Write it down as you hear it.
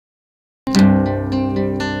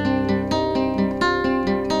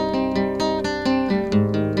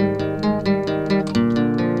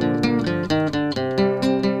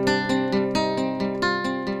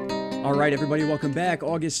everybody? Welcome back.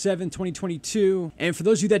 August 7th, 2022. And for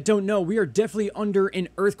those of you that don't know, we are definitely under an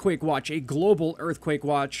earthquake watch, a global earthquake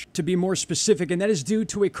watch, to be more specific, and that is due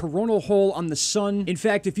to a coronal hole on the sun. In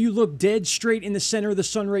fact, if you look dead straight in the center of the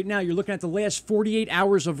sun right now, you're looking at the last 48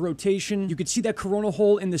 hours of rotation. You can see that coronal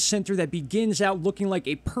hole in the center that begins out looking like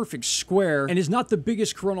a perfect square and is not the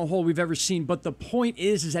biggest coronal hole we've ever seen, but the point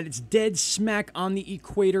is that it's dead smack on the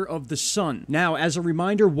equator of the sun. Now, as a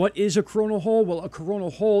reminder, what is a coronal hole? Well, a coronal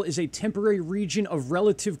hole is a temporary region of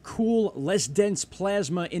relative cool, less dense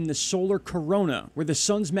plasma in the solar corona, where the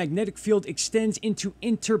sun's magnetic field extends into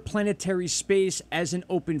interplanetary space as an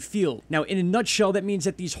open field. Now, in a nutshell, that means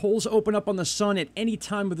that these holes open up on the sun at any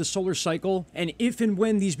time of the solar cycle, and if and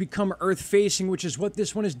when these become Earth-facing, which is what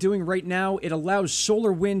this one is doing right now, it allows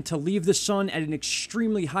solar wind to leave the sun at an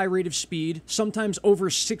extremely high rate of speed, sometimes over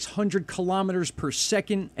 600 kilometers per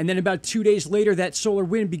second, and then about 2 days later, that solar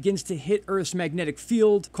wind begins to hit Earth's magnetic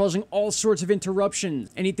field, causing all sorts of interruptions,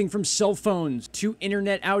 anything from cell phones to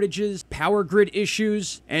internet outages, power grid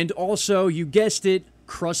issues, and also, you guessed it,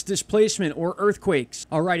 crust displacement or earthquakes.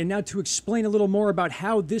 All right, and now to explain a little more about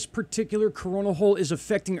how this particular coronal hole is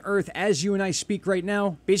affecting Earth as you and I speak right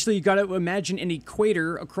now. Basically, you got to imagine an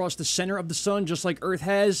equator across the center of the sun, just like Earth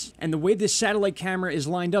has. And the way this satellite camera is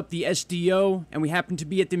lined up, the SDO, and we happen to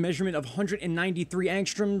be at the measurement of 193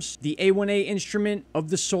 angstroms, the A1A instrument of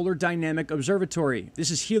the Solar Dynamic Observatory.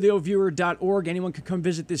 This is helioviewer.org. Anyone can come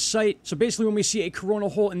visit this site. So basically, when we see a coronal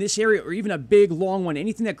hole in this area, or even a big long one,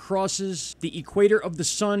 anything that crosses the equator of the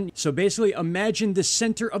sun. So basically, imagine the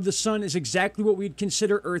center of the sun is exactly what we'd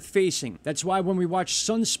consider Earth facing. That's why when we watch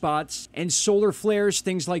sunspots and solar flares,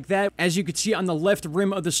 things like that, as you can see on the left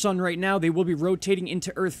rim of the sun right now, they will be rotating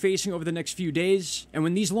into Earth facing over the next few days. And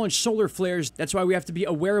when these launch solar flares, that's why we have to be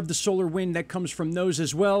aware of the solar wind that comes from those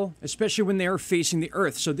as well, especially when they are facing the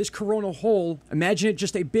Earth. So this coronal hole, imagine it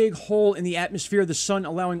just a big hole in the atmosphere of the sun,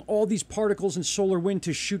 allowing all these particles and solar wind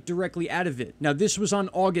to shoot directly out of it. Now, this was on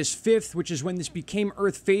August 5th, which is when this became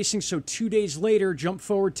Earth facing, so 2 days later, jump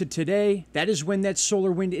forward to today, that is when that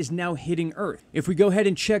solar wind is now hitting Earth. If we go ahead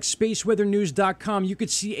and check spaceweathernews.com, you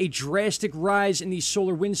could see a drastic rise in the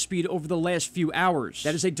solar wind speed over the last few hours.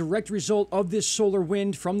 That is a direct result of this solar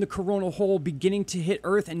wind from the coronal hole beginning to hit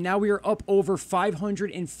Earth, and now we are up over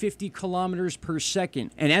 550 kilometers per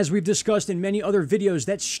second. And as we've discussed in many other videos,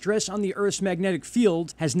 that stress on the Earth's magnetic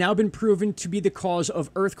field has now been proven to be the cause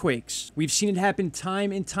of earthquakes. We've seen it happen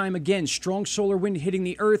time and time again. Strong solar wind hitting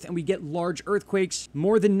the Earth, and we get large earthquakes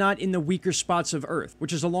more than not in the weaker spots of Earth,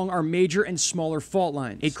 which is along our major and smaller fault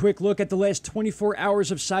lines. A quick look at the last 24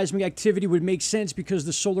 hours of seismic activity would make sense because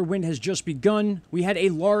the solar wind has just begun. We had a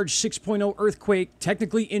large 6.0 earthquake,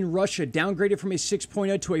 technically in Russia, downgraded from a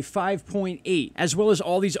 6.0 to a 5.8, as well as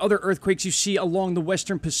all these other earthquakes you see along the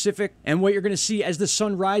Western Pacific. And what you're going to see as the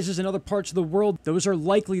sun rises in other parts of the world, those are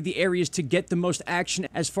likely the areas to get the most action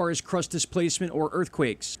as far as crust displacement or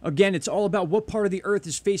earthquakes. Again, it's all about what part of the Earth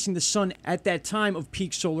is facing the sun at that time of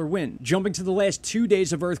peak solar wind. Jumping to the last 2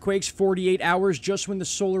 days of earthquakes, 48 hours just when the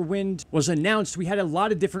solar wind was announced, we had a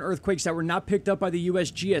lot of different earthquakes that were not picked up by the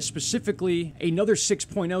USGS, specifically another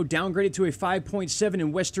 6.0 downgraded to a 5.7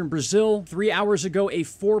 in western Brazil. 3 hours ago, a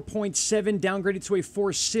 4.7 downgraded to a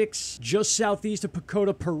 4.6 just southeast of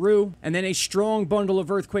Pacoda, Peru, and then a strong bundle of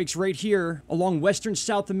earthquakes right here along western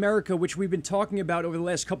South America, which we've been talking about over the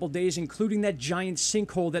last couple days, including that giant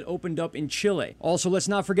sinkhole that opened up in Chile. Also, let's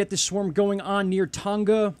not forget the swarm going on near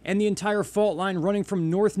Tonga and the entire fault line running from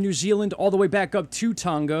North New Zealand all the way back up to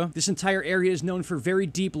Tonga. This entire area is known for very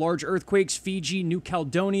deep, large earthquakes, Fiji, New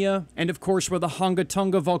Caledonia, and of course where the Honga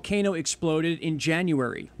Tonga volcano exploded in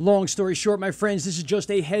January. Long story short, my friends, this is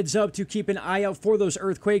just a heads up to keep an eye out for those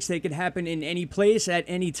earthquakes. They could happen in any place at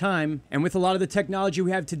any time. And with a lot of the technology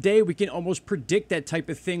we have today, we can almost predict that type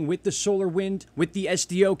of thing with the solar wind, with the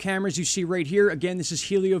SDO cameras you see right here. Again, this is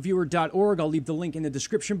helioviewer.org. I'll leave the link in the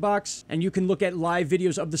description box, and you can look at live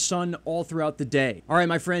videos of the sun all throughout the day. All right,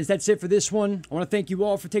 my friends, that's it for this one. I want to thank you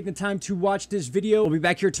all for taking the time to watch this video. We'll be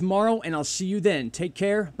back here tomorrow, and I'll see you then. Take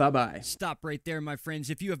care. Bye-bye. Stop right there, my friends.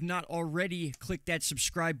 If you have not already, click that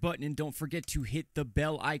subscribe button, and don't forget to hit the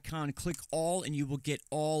bell icon. Click all, and you will get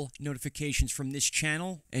all notifications from this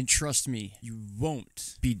channel. And trust me, you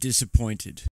won't be disappointed.